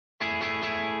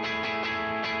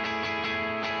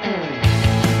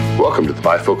Welcome to the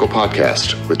Bifocal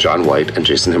Podcast with John White and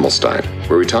Jason Himmelstein,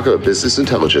 where we talk about business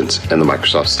intelligence and the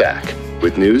Microsoft stack,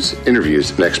 with news,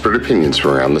 interviews, and expert opinions from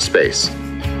around the space.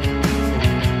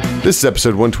 This is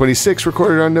episode 126,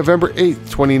 recorded on November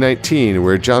 8th, 2019,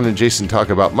 where John and Jason talk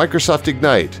about Microsoft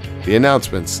Ignite, the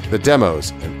announcements, the demos,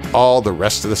 and all the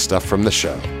rest of the stuff from the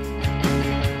show.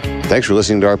 Thanks for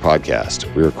listening to our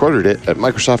podcast. We recorded it at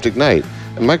Microsoft Ignite,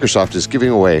 and Microsoft is giving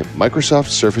away Microsoft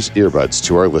Surface earbuds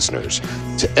to our listeners.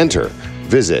 To enter,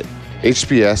 visit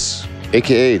hbs.aka.ms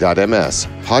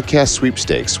podcast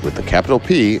sweepstakes with a capital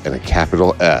P and a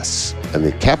capital S. And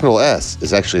the capital S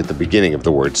is actually at the beginning of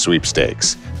the word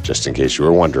sweepstakes, just in case you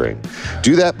were wondering.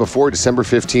 Do that before December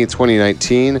 15th,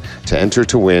 2019 to enter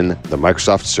to win the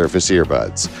Microsoft Surface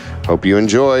earbuds. Hope you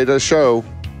enjoyed the show.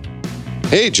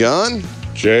 Hey, John.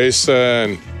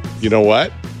 Jason, you know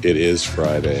what? It is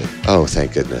Friday. Oh,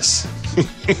 thank goodness.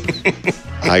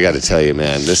 I got to tell you,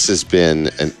 man, this has been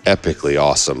an epically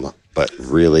awesome but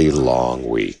really long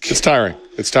week. It's tiring,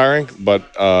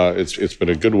 but it's been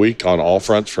a good week on all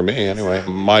fronts for me anyway.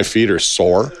 My feet are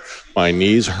sore, my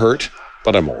knees hurt,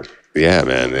 but I'm old. Yeah,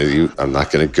 man. I'm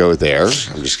not going to go there.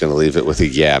 I'm just going to leave it with a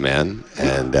yeah, man.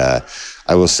 And I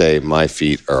will say my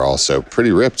feet are also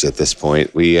pretty ripped at this point.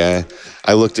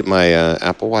 I looked at my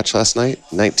Apple Watch last night,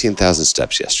 19,000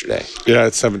 steps yesterday. Yeah,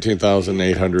 it's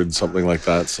 17,800, something like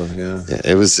that. So, yeah.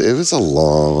 It was a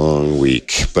long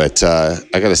week. But I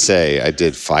got to say, I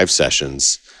did 5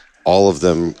 sessions. All of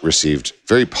them received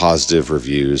very positive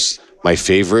reviews. My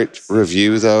favorite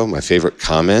review, though, my favorite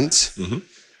comment,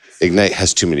 Ignite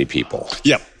has too many people.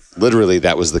 Yep. Literally,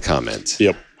 that was the comment.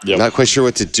 Yep. Not quite sure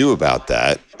what to do about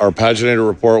that. Our paginator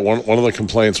report, one of the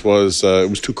complaints was it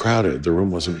was too crowded. The room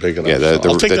wasn't big enough. Yeah,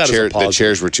 the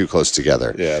chairs were too close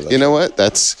together. Yeah, you know what?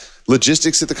 That's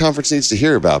logistics that the conference needs to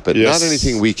hear about, but not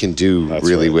anything we can do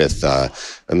with,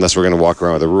 unless we're going to walk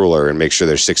around with a ruler and make sure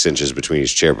there's 6 inches between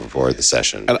each chair before the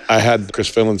session. And I had Chris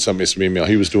Finland send me some email.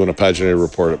 He was doing a paginator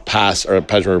report a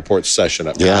paginator report session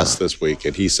at PASS this week,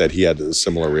 and he said he had a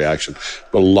similar reaction.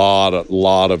 A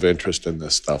lot of interest in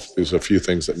this stuff. There's a few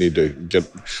things that needs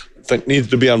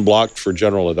to be unblocked for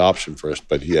general adoption first,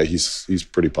 but yeah, he's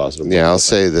pretty positive. Yeah, I'll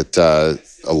say that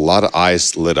a lot of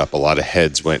eyes lit up, a lot of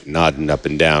heads went nodding up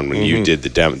and down when you did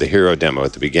the hero demo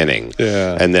at the beginning.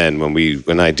 Yeah, and then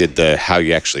when I did the how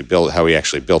we actually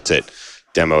built it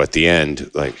demo at the end,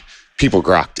 like people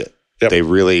grokked it. Yep.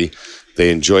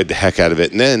 They enjoyed the heck out of it.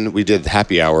 And then we did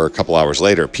happy hour a couple hours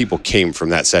later. People came from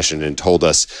that session and told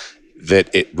us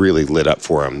that it really lit up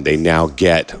for them. They now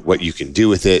get what you can do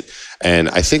with it. And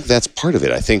I think that's part of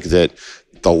it. I think that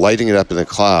the lighting it up in the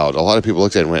cloud, a lot of people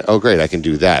looked at it and went, oh, great, I can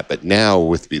do that. But now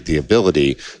with the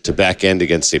ability to back end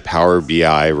against a Power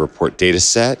BI report data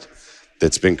set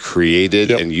that's been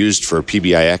created and used for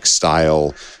PBIX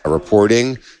style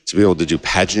reporting, to be able to do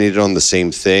paginated on the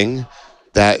same thing,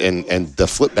 that and the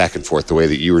flip back and forth, the way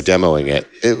that you were demoing it,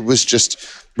 it was just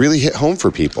really hit home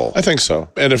for people. I think so.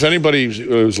 And if anybody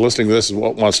who's listening to this and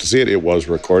wants to see it, it was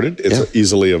recorded. It's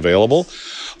easily available,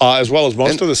 as well as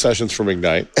most of the sessions from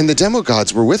Ignite. And the demo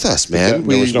gods were with us, man.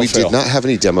 We did not have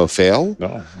any demo fail.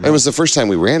 No. It was the first time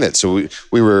we ran it, so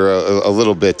we were a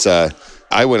little bit...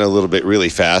 I went a little bit really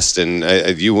fast, and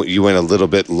you went a little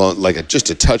bit long, like just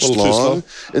a touch long.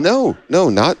 No,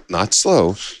 not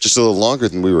slow. Just a little longer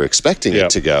than we were expecting it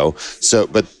to go. So,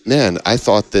 but man, I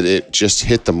thought that it just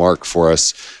hit the mark for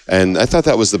us, and I thought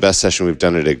that was the best session we've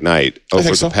done at Ignite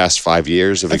over the past 5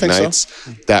 years of Ignites.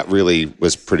 So. That really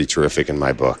was pretty terrific in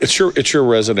my book. It sure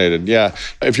resonated. Yeah,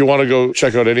 if you want to go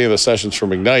check out any of the sessions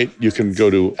from Ignite, you can go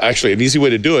to. Actually, an easy way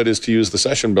to do it is to use the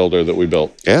session builder that we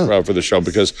built for the show,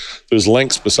 because there's links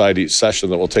beside each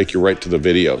session that will take you right to the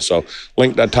video. So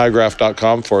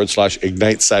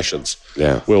link.tygraph.com/Ignite sessions.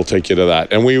 Yeah. We'll take you to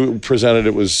that. And we presented,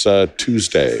 it was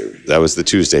Tuesday. That was the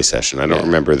Tuesday session. I don't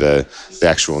remember the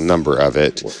actual number of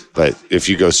it, but if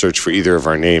you go search for either of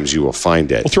our names, you will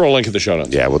find it. We'll throw a link in the show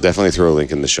notes. Yeah, we'll definitely throw a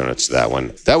link in the show notes to that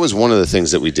one. That was one of the things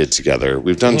that we did together.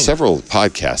 We've done several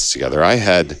podcasts together. I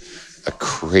had a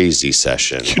crazy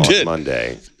session on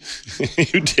Monday.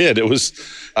 You did. It was,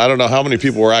 I don't know how many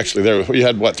people were actually there. We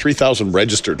had, 3,000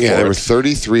 registered for it? Yeah, there were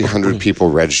 3,300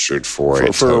 people registered for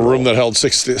it. For a room that held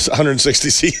 160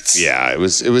 seats. Yeah,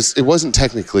 it wasn't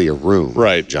technically a room,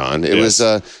 right, John? It was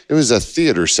a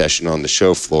theater session on the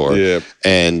show floor,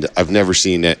 and I've never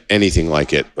seen anything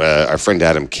like it. Our friend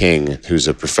Adam King, who's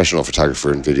a professional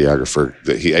photographer and videographer,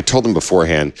 I told him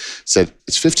beforehand, said,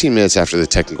 it's 15 minutes after the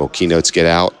technical keynotes get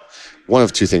out. one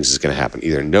of two things is going to happen.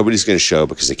 Either nobody's going to show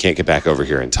because they can't get back over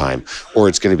here in time, or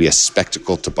it's going to be a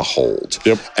spectacle to behold.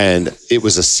 Yep. And it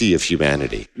was a sea of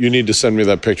humanity. You need to send me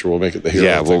that picture. We'll make it the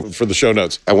hero thing for the show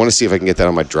notes. I want to see if I can get that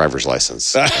on my driver's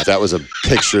license. That was a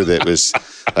picture that was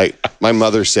like, my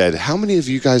mother said, how many of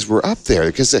you guys were up there?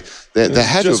 Because that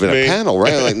had to have been a panel,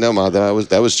 right? I'm like, no, Ma,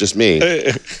 that was just me.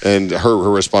 And her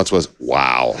response was,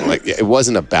 wow. Like, it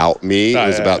wasn't about me. It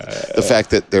was about the fact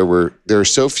that there are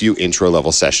so few intro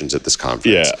level sessions at this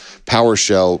conference. Yeah.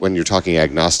 PowerShell, when you're talking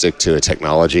agnostic to a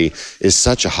technology, is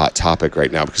such a hot topic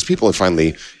right now because people are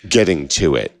finally getting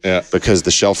to it. Yeah. Because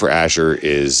the shell for Azure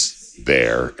is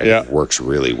there and it works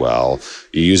really well.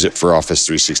 You use it for Office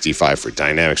 365, for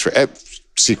Dynamics, for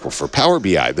SQL, for Power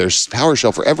BI. There's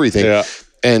PowerShell for everything. Yeah.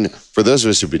 And for those of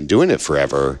us who've been doing it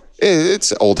forever,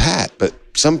 it's old hat. But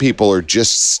some people are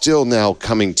just still now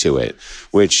coming to it,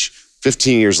 which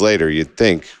 15 years later, you'd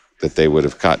think that they would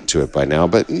have gotten to it by now,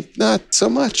 but not so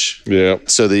much. Yeah.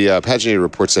 So the paginated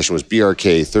report session was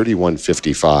BRK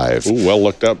 3155. Ooh, well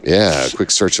looked up. Yeah, a quick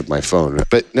search of my phone.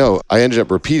 But no, I ended up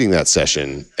repeating that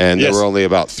session, and there were only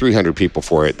about 300 people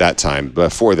for it that time.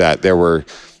 Before that, there were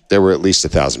at least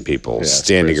 1,000 people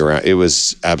standing around. It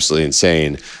was absolutely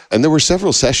insane. And there were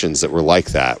several sessions that were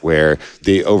like that, where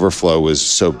the overflow was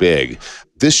so big.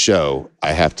 This show,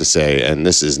 I have to say, and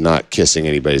this is not kissing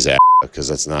anybody's ass, because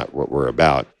that's not what we're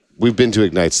about. We've been to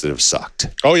Ignites that have sucked.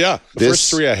 Oh, yeah. The first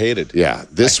three I hated. Yeah.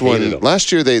 This one,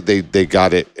 last year, they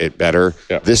got it better.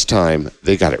 Yep. This time,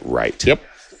 they got it right. Yep.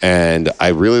 And I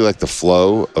really like the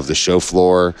flow of the show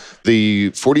floor. The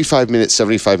 45-minute,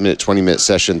 75-minute, 20-minute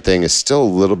session thing is still a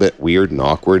little bit weird and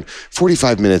awkward.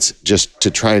 45 minutes just to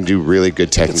try and do really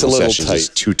good technical sessions is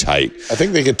too tight. I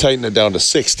think they could tighten it down to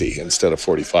 60 instead of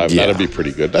 45. That'd be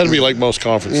pretty good. That'd be like most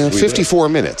conferences. 54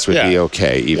 minutes would be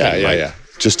okay. Even yeah.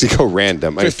 Just to go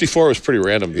random. 54 was pretty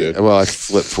random, dude. Well, I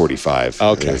flipped 45.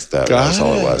 Okay. That was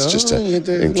all it was, just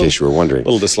in case you were wondering. A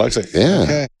little dyslexic.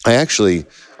 Yeah. Okay.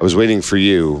 I was waiting for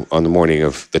you on the morning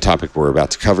of the topic we're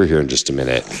about to cover here in just a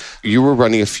minute. You were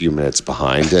running a few minutes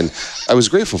behind, and I was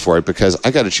grateful for it because I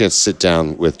got a chance to sit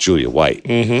down with Julia White.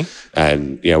 Mm-hmm.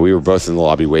 And, we were both in the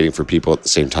lobby waiting for people at the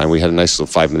same time. We had a nice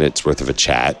little 5 minutes worth of a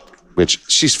chat, which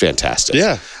she's fantastic.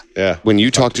 Yeah. Yeah. When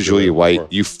you talk to Julia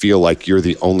White, you feel like you're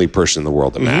the only person in the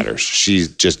world that matters. She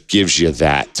just gives you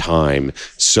that time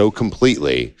so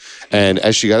completely. And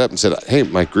as she got up and said, hey,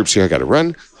 my group's here, I got to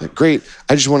run. I'm like, great.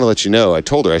 I just want to let you know. I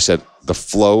told her, I said, the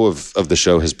flow of the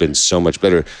show has been so much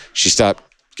better. She stopped,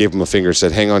 gave him a finger,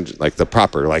 said, hang on, like the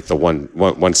proper, like the one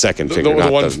second finger, not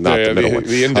the middle one.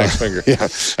 The index finger. Yeah.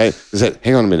 I said,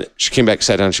 hang on a minute. She came back,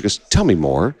 sat down, she goes, tell me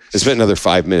more. I spent another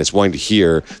 5 minutes wanting to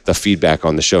hear the feedback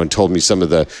on the show and told me some of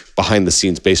the behind the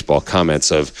scenes baseball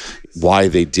comments of why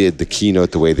they did the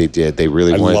keynote the way they did. They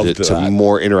really wanted it to be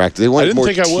more interactive. They wanted more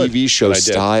TV show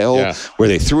style where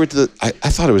they threw it to I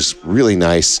thought it was really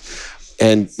nice.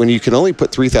 And when you can only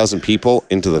put 3,000 people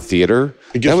into the theater,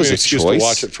 that was a choice. To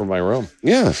watch it from my room.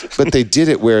 Yeah, but they did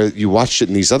it where you watched it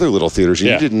in these other little theaters and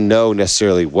you didn't know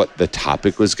necessarily what the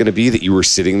topic was going to be that you were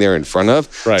sitting there in front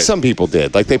of. Right. Some people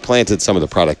did. Like they planted some of the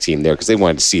product team there because they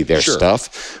wanted to see their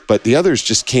stuff. But the others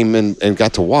just came in and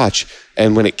got to watch.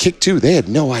 And when it kicked to, they had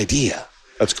no idea.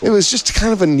 That's cool. It was just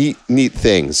kind of a neat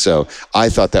thing. So I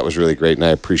thought that was really great, and I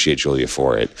appreciate Julia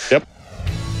for it. Yep.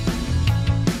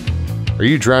 Are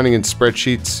you drowning in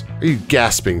spreadsheets? Are you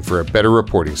gasping for a better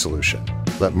reporting solution?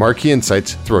 Let Marquee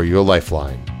Insights throw you a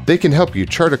lifeline. They can help you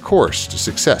chart a course to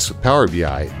success with Power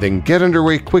BI, then get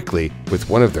underway quickly with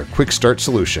one of their quick start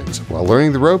solutions while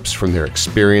learning the ropes from their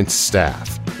experienced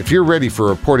staff. If you're ready for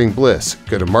reporting bliss,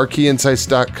 go to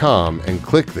marqueeinsights.com and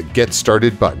click the Get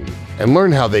Started button and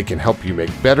learn how they can help you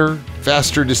make better,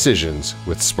 faster decisions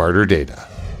with smarter data.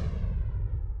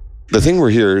 The thing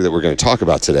we're here that we're going to talk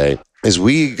about today is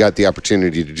we got the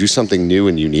opportunity to do something new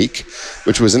and unique,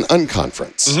 which was an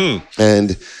unconference. Mm-hmm.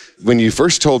 And when you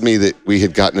first told me that we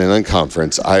had gotten an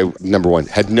unconference, I, number one,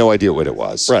 had no idea what it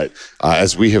was. Right.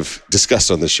 As we have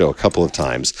discussed on the show a couple of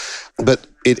times. But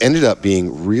it ended up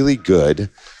being really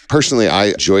good. Personally, I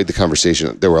enjoyed the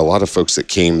conversation. There were a lot of folks that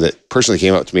personally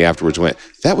came up to me afterwards and went,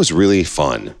 that was really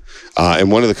fun.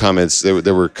 And one of the comments,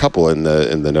 there were a couple in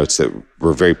the notes that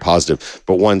were very positive,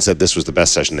 but one said this was the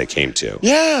best session they came to.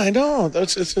 Yeah, I know.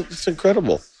 It's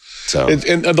incredible. So,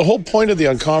 and the whole point of the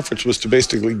unconference was to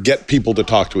basically get people to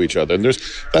talk to each other. And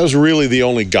that was really the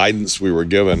only guidance we were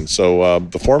given. So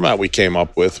the format we came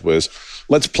up with was,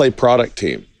 let's play product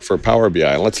team. for Power BI,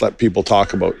 and let's let people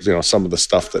talk about some of the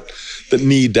stuff that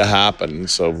need to happen.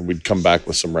 So we'd come back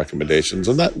with some recommendations,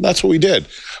 and that's what we did.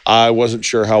 I wasn't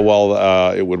sure how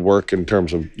well it would work in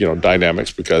terms of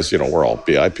dynamics, because we're all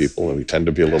BI people and we tend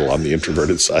to be a little on the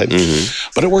introverted side.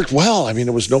 But it worked well. I mean,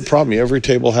 it was no problem. Every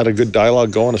table had a good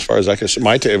dialogue going, as far as I can see.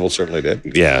 My table certainly did.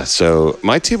 Yeah. So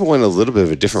my table went a little bit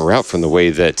of a different route from the way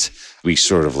that we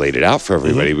sort of laid it out for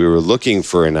everybody. We were looking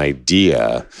for an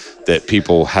idea that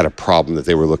people had a problem that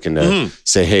they were looking to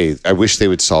say, hey, I wish they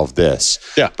would solve this.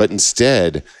 Yeah. But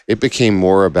instead, it became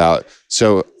more about,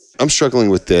 so I'm struggling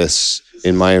with this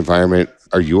in my environment.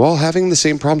 Are you all having the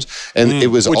same problems? And it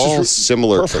was all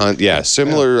similar.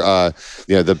 Similar.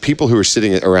 The people who were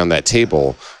sitting around that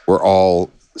table were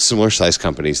all similar size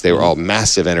companies. They were all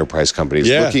massive enterprise companies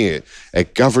looking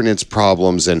at governance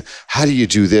problems and how do you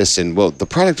do this? And well, the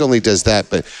product only does that,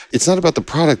 but it's not about the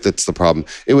product that's the problem.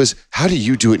 It was, how do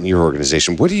you do it in your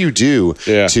organization? What do you do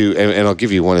to, and I'll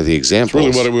give you one of the examples.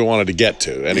 It's really what we wanted to get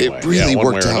to anyway. It really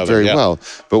worked out very well.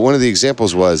 But one of the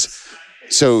examples was,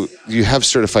 so you have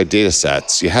certified data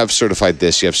sets, you have certified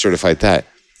this, you have certified that.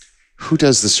 Who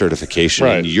does the certification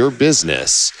in your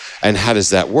business, and how does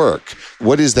that work?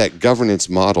 What does that governance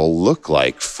model look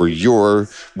like for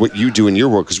what you do in your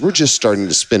work? Because we're just starting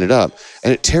to spin it up,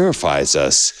 and it terrifies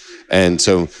us. And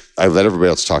so I let everybody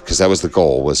else talk, because that was the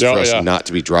goal, was for us not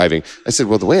to be driving. I said,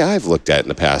 well, the way I've looked at it in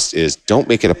the past is don't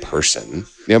make it a person,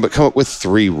 but come up with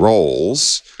 3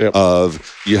 roles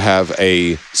of, you have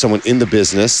someone in the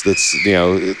business that's,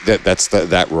 that's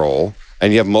that role.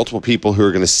 And you have multiple people who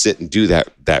are going to sit and do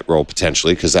that role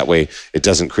potentially, because that way it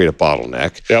doesn't create a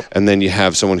bottleneck. And then you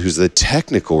have someone who's the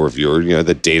technical reviewer,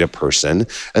 the data person.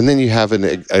 And then you have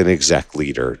an exec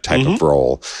leader type of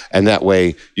role. And that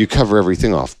way you cover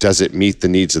everything off. Does it meet the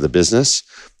needs of the business?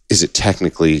 Is it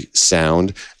technically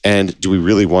sound? And do we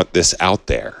really want this out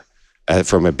there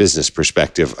from a business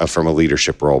perspective, from a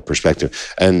leadership role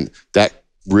perspective? And that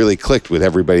really clicked with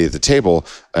everybody at the table.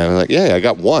 And I'm like, yeah, I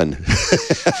got one.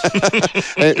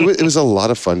 And it was a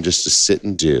lot of fun just to sit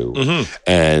and do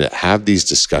and have these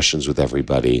discussions with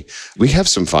everybody. We have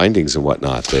some findings and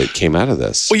whatnot that came out of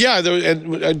this. Well, yeah,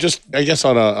 and just, I guess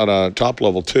on a top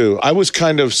level too, I was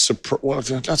kind of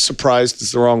not surprised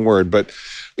is the wrong word, but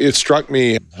it struck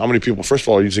me how many people, first of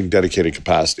all, are using dedicated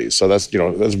capacities. So that's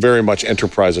very much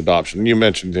enterprise adoption. And you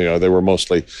mentioned, they were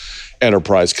mostly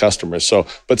enterprise customers. So,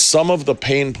 but some of the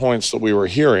pain points that we were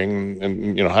hearing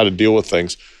and, how to deal with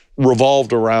things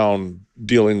revolved around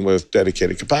dealing with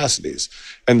dedicated capacities.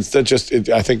 And that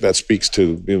I think that speaks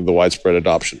to the widespread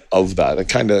adoption of that. It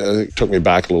kind of took me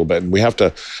back a little bit. And we have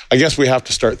to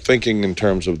start thinking in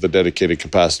terms of the dedicated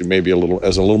capacity, maybe a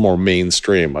little more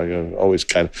mainstream. I always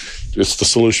it's the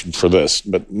solution for this.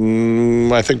 But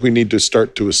I think we need to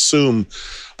start to assume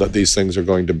that these things are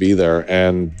going to be there.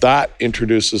 And that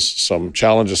introduces some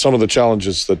challenges, some of the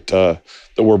challenges that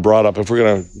were brought up. If we're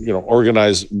going to,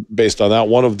 organize based on that,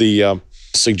 one of the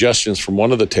suggestions from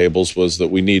one of the tables was that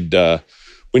we need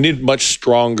much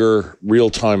stronger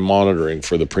real-time monitoring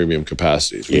for the premium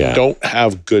capacities. We don't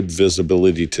have good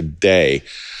visibility today.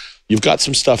 You've got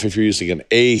some stuff if you're using an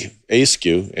A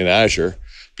SKU in Azure,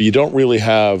 but you don't really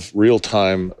have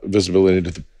real-time visibility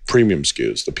into the premium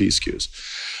SKUs, the P SKUs.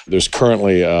 There's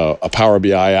currently a Power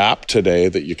BI app today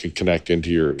that you can connect into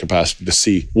your capacity to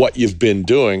see what you've been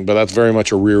doing, but that's very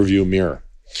much a rear view mirror,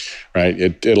 right?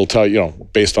 It'll tell you,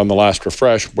 based on the last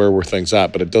refresh, where were things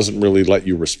at, but it doesn't really let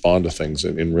you respond to things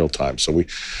in real time. So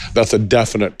that's a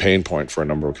definite pain point for a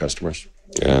number of customers.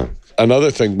 Yeah.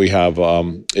 Another thing we have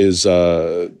is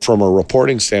from a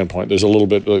reporting standpoint, there's a little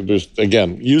bit,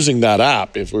 again, using that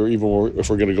app, if we're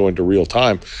going to go into real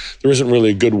time, there isn't really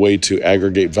a good way to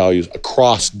aggregate values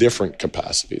across different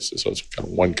capacities. So it's kind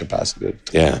of one capacity.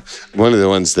 Yeah. One of the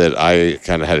ones that I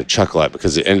kind of had a chuckle at,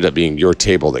 because it ended up being your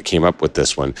table that came up with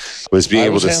this one, was being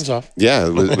able to hands off. Yeah,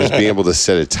 was being able to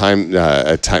set a time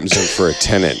zone for a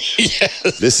tenant.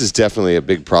 Yes. This is definitely a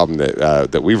big problem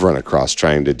that we've run across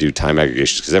trying to do time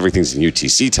aggregations, because everything's in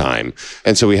UTC time,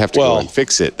 and so we have to go and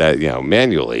fix it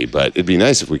manually. But it'd be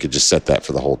nice if we could just set that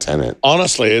for the whole tenant.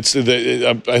 Honestly, I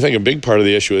think a big part of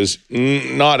the issue is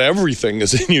not everything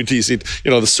is in UTC.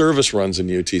 The service runs in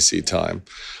UTC time.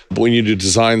 But when you do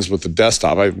designs with the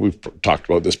desktop, we've talked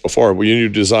about this before. When you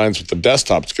do designs with the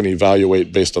desktop, it's going to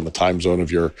evaluate based on the time zone of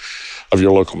your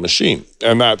local machine.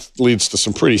 And that leads to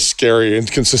some pretty scary,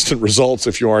 inconsistent results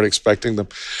if you aren't expecting them.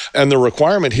 And the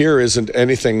requirement here isn't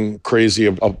anything crazy,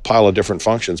 a pile of different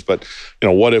functions, but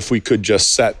what if we could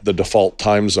just set the default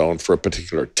time zone for a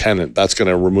particular tenant? That's going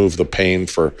to remove the pain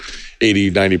for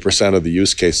 80-90% of the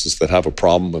use cases that have a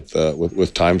problem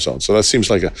with time zones. So that seems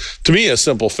like to me a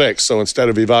simple fix. So instead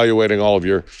of evaluating evaluating all of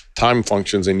your time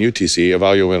functions in UTC,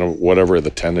 evaluating whatever the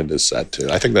tenant is set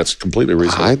to. I think that's completely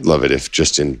reasonable. I'd love it if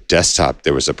just in desktop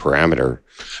there was a parameter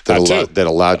that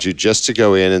allowed you just to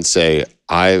go in and say,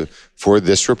 for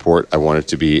this report, I want it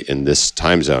to be in this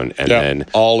time zone, and then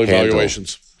all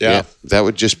evaluations. Yeah, that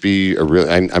would just be a real.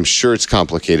 I'm sure it's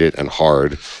complicated and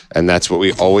hard, and that's what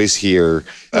we always hear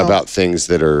about things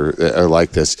that are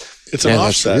like this. It's an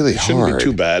offset. Really it shouldn't hard. be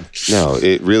too bad. No,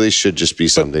 it really should just be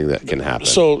something that can happen.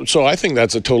 So I think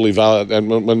that's a totally valid. And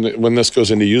when this goes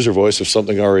into user voice, if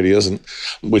something already isn't,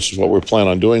 which is what we're planning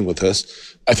on doing with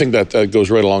this, I think that goes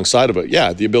right alongside of it.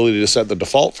 Yeah, the ability to set the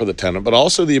default for the tenant, but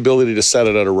also the ability to set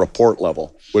it at a report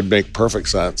level would make perfect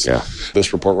sense. Yeah.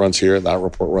 This report runs here, that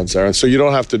report runs there. And so you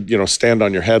don't have to, stand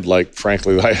on your head like,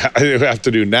 frankly, I have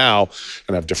to do now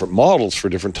and have different models for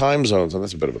different time zones. And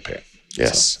that's a bit of a pain.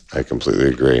 Yes, I completely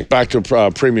agree. Back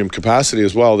to premium capacity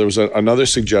as well, there was another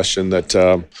suggestion that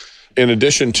in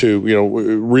addition to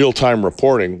real-time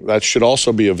reporting, that should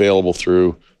also be available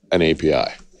through an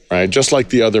API, right? Just like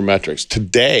the other metrics.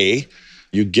 Today,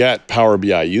 you get Power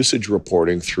BI usage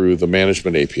reporting through the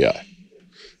management API.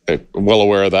 I'm well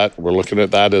aware of that. We're looking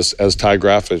at that as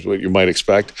tyGraph, as what you might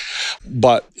expect.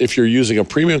 But if you're using a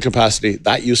premium capacity,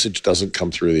 that usage doesn't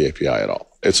come through the API at all.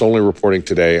 It's only reporting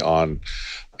today on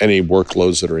any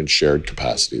workloads that are in shared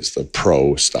capacities, the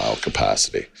pro style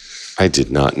capacity. I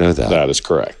did not know that. That is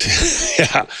correct.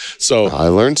 Yeah. So I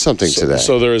learned something today.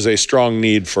 So there is a strong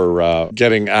need for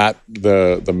getting at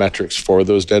the metrics for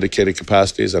those dedicated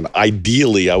capacities. And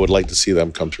ideally, I would like to see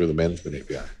them come through the management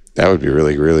API. That would be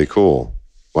really, really cool.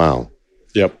 Wow.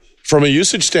 Yep. From a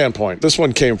usage standpoint, this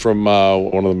one came from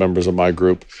one of the members of my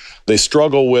group. They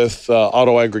struggle with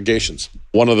auto aggregations.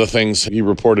 One of the things he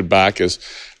reported back is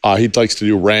he likes to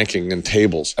do ranking in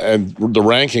tables. And the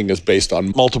ranking is based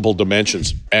on multiple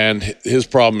dimensions. And his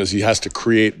problem is he has to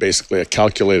create basically a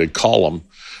calculated column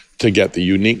to get the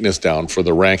uniqueness down for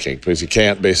the ranking, because he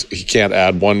can't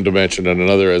add one dimension and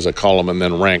another as a column and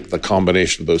then rank the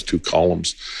combination of those two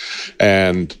columns.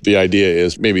 And the idea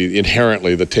is maybe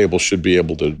inherently the table should be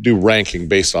able to do ranking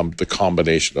based on the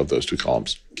combination of those two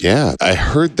columns. Yeah, I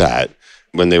heard that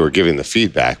when they were giving the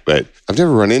feedback, but I've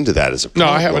never run into that as a problem.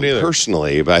 No, I haven't either.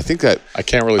 Personally, but I think that I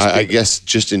can't really speak. I guess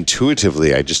just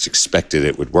intuitively, I just expected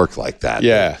it would work like that.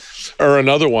 Yeah. Or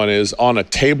another one is on a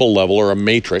table level or a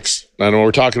matrix. I know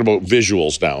we're talking about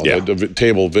visuals now, the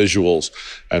table visuals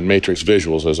and matrix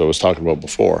visuals, as I was talking about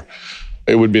before.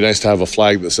 It would be nice to have a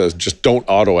flag that says just don't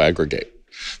auto aggregate,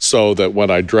 so that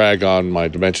when I drag on my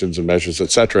dimensions and measures,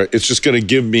 et cetera, it's just going to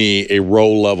give me a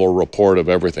row level report of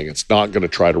everything. It's not going to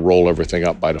try to roll everything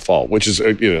up by default, which is,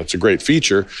 it's a great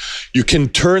feature. You can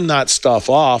turn that stuff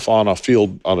off on a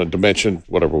field, on a dimension,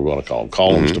 whatever we want to call them,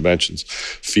 columns, dimensions,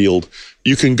 field.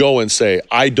 You can go and say,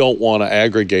 I don't want to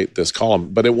aggregate this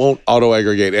column, but it won't auto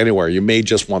aggregate anywhere. You may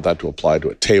just want that to apply to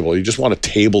a table. You just want a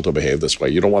table to behave this way.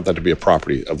 You don't want that to be a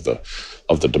property of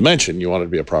the dimension. You want it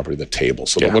to be a property of the table.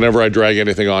 So that whenever I drag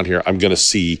anything on here, I'm going to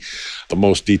see the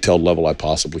most detailed level I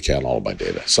possibly can, all of my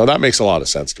data. So that makes a lot of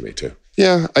sense to me too.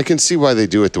 Yeah, I can see why they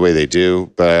do it the way they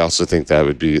do, but I also think that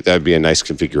would be a nice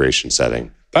configuration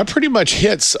setting. That pretty much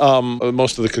hits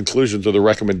most of the conclusions or the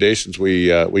recommendations we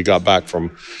got back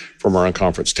from our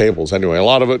unconference tables. Anyway, a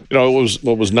lot of it,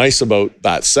 what was nice about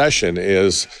that session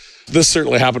is this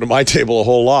certainly happened to my table a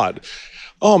whole lot.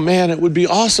 Oh man, it would be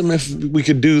awesome if we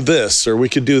could do this or we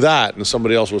could do that. And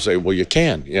somebody else will say, well, you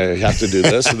can. Yeah, you have to do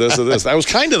this and this and this. That was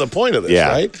kind of the point of this,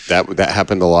 right? That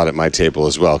happened a lot at my table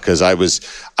as well, because I was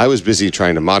busy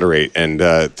trying to moderate. And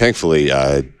thankfully,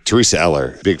 Teresa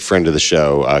Eller, big friend of the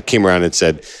show, came around and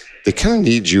said, they kind of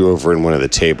need you over in one of the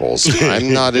tables.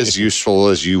 I'm not as useful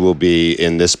as you will be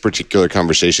in this particular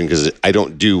conversation because I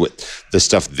don't do the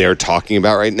stuff they're talking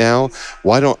about right now.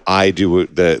 Why don't I do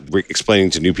the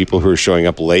explaining to new people who are showing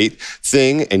up late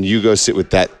thing, and you go sit with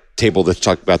that table to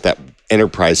talk about that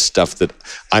enterprise stuff that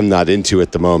I'm not into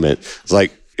at the moment. It's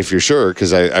like, if you're sure,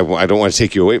 because I don't want to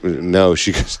take you away. No,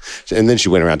 she goes, and then she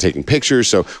went around taking pictures.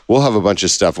 So we'll have a bunch of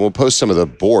stuff, and we'll post some of the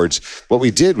boards. What we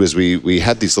did was we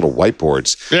had these little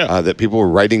whiteboards that people were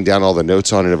writing down all the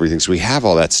notes on and everything. So we have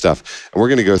all that stuff, and we're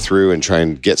going to go through and try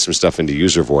and get some stuff into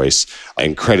user voice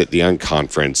and credit the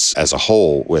unconference as a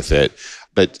whole with it.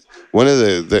 But one of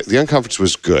the unconference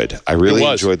was good. I really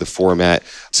enjoyed the format.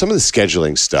 Some of the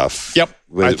scheduling stuff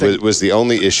was the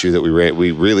only issue that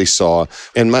we really saw.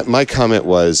 And my comment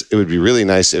was, it would be really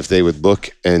nice if they would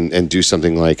look and do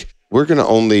something like, we're going to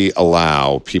only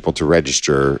allow people to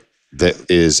register that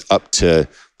is up to,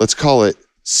 let's call it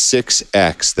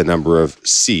 6x the number of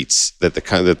seats that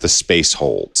the space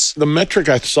holds. The metric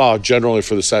I saw generally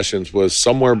for the sessions was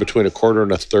somewhere between a quarter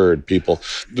and a third people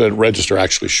that register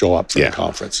actually show up for the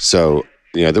conference. So,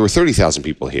 there were 30,000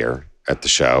 people here at the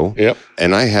show. Yep.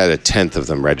 And I had a 10th of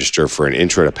them register for an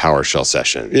intro to PowerShell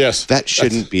session. Yes. That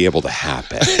shouldn't be able to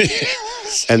happen.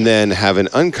 And then have an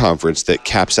unconference that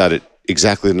caps out at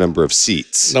exactly the number of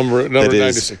seats. Number that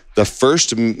 96. Is the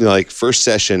first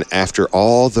session after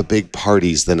all the big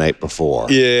parties the night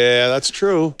before. Yeah, that's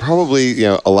true. Probably,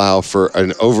 allow for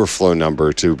an overflow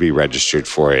number to be registered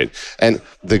for it. And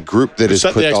the group that has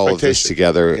put all of this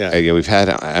together, we've had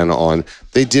on,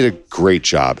 they did a great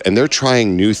job. And they're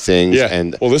trying new things. Yeah.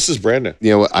 And this is brand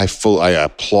new. I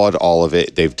applaud all of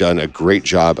it. They've done a great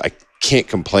job. I can't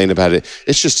complain about it.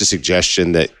 It's just a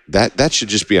suggestion that should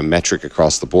just be a metric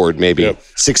across the board. Maybe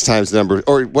 6 times the number,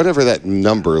 or whatever that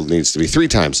number needs to be, 3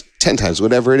 times, 10 times,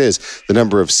 whatever it is, the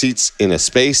number of seats in a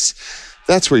space.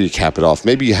 That's where you cap it off.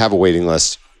 Maybe you have a waiting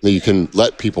list that you can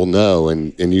let people know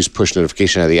and use push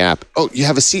notification out of the app. Oh, you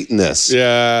have a seat in this.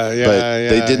 Yeah. But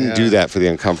they didn't do that for the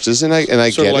unconferences, and I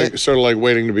get it. Sort of like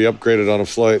waiting to be upgraded on a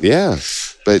flight. Yeah.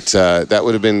 But that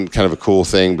would have been kind of a cool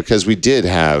thing because we did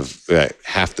have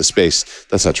half the space.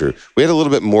 That's not true. We had a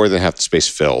little bit more than half the space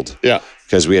filled. Yeah.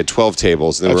 Because we had 12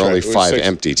 tables and there were only 5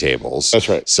 empty tables. That's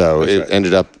right. So it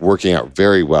ended up working out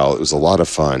very well. It was a lot of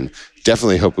fun.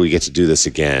 Definitely hope we get to do this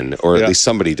again, or at least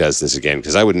somebody does this again,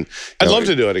 because I wouldn't. I'd love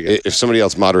to do it again. If somebody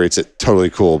else moderates it,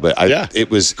 totally cool. But it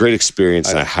was a great experience,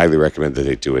 and I highly recommend that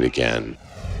they do it again.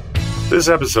 This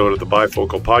episode of the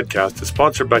Bifocal Podcast is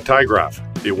sponsored by tyGraph,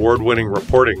 the award-winning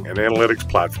reporting and analytics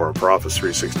platform for Office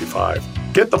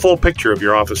 365. Get the full picture of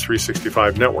your Office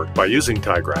 365 network by using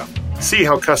tyGraph. See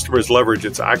how customers leverage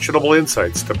its actionable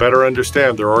insights to better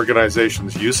understand their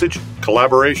organization's usage,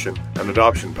 collaboration, and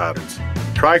adoption patterns.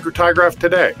 Try tyGraph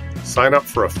today. Sign up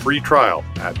for a free trial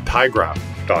at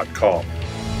tygraph.com.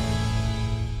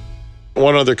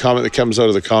 One other comment that comes out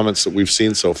of the comments that we've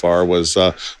seen so far was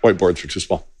whiteboards are too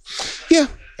small. Yeah.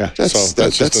 That's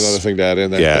just another thing to add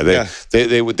in there. Yeah,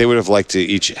 they would have liked to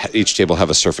each table have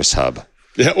a Surface Hub.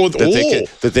 Yeah,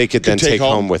 that they could then take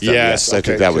home with them. Yes, I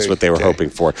think that was what they were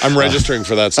hoping for. I'm registering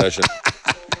for that session.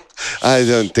 I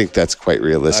don't think that's quite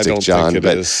realistic, John,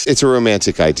 but it's a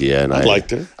romantic idea, and I'd like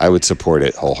to. I would support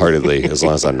it wholeheartedly as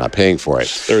long as I'm not paying for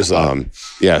it. There's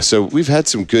that. So we've had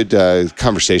some good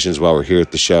conversations while we're here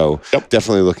at the show. Yep.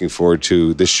 Definitely looking forward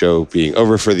to this show being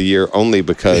over for the year, only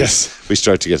because we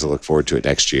start to get to look forward to it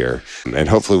next year. And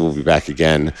hopefully we'll be back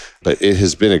again. But it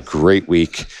has been a great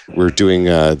week. We're doing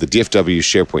the DFW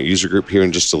SharePoint user group here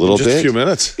in just a little bit. Just a few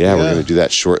minutes. Yeah, we're going to do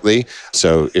that shortly.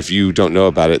 So if you don't know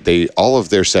about it, all of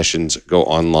their sessions go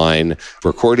online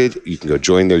recorded. You can go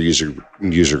join their user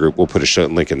group. We'll put a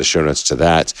link in the show notes to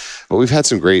that. But we've had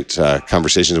some great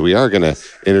conversations. We are going to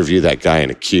interview that guy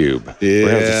in a cube. Yeah. We're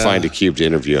going to have to find a cube to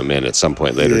interview him in at some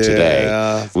point later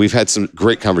today. We've had some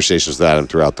great conversations with Adam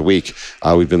throughout the week.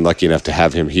 We've been lucky enough to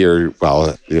have him here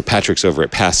while Patrick's over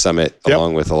at Pass Summit,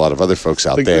 along with a lot of other folks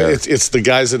out there. It's the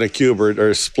guys in a cube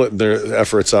are splitting their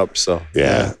efforts up. So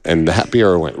and the happy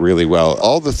hour went really well.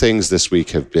 All the things this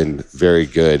week have been very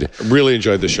good. Really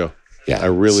enjoyed the show. Yeah, I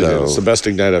really did. It's the best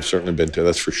Ignite I've certainly been to.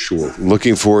 That's for sure.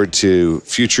 Looking forward to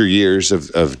future years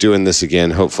of doing this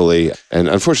again, hopefully. And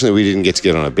unfortunately, we didn't get to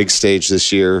get on a big stage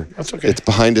this year. That's okay. It's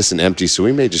behind us and empty, so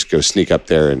we may just go sneak up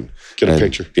there and get a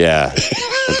picture. Yeah,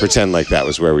 and pretend like that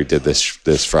was where we did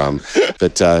this from.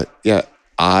 But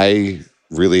I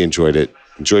really enjoyed it.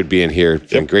 Enjoyed being here.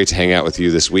 It's been great to hang out with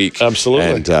you this week.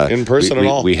 Absolutely. And in person and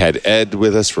all. We had Ed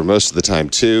with us for most of the time,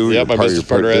 too. Yeah, my business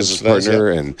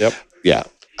partner. And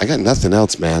I got nothing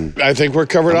else, man. I think we're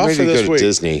covered off for this week.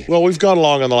 Disney. Well, we've gone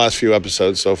along on the last few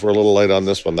episodes, so if we're a little late on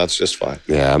this one, that's just fine.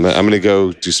 Yeah, I'm going to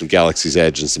go do some Galaxy's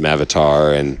Edge and some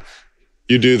Avatar. And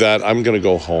you do that. I'm going to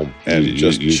go home and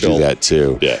just you chill. do that,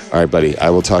 too. Yeah. All right, buddy.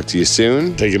 I will talk to you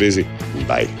soon. Take it easy.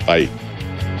 Bye. Bye.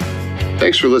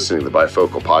 Thanks for listening to the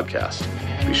Bifocal Podcast.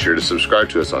 Be sure to subscribe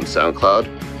to us on SoundCloud,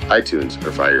 iTunes, or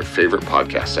via your favorite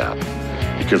podcast app.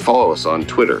 You can follow us on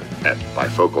Twitter at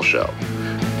Bifocal Show.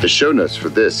 The show notes for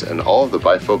this and all of the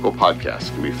Bifocal podcasts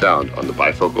can be found on the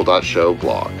bifocal.show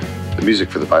blog. The music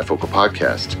for the Bifocal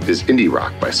Podcast is Indie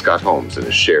Rock by Scott Holmes and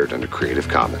is shared under Creative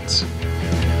Commons.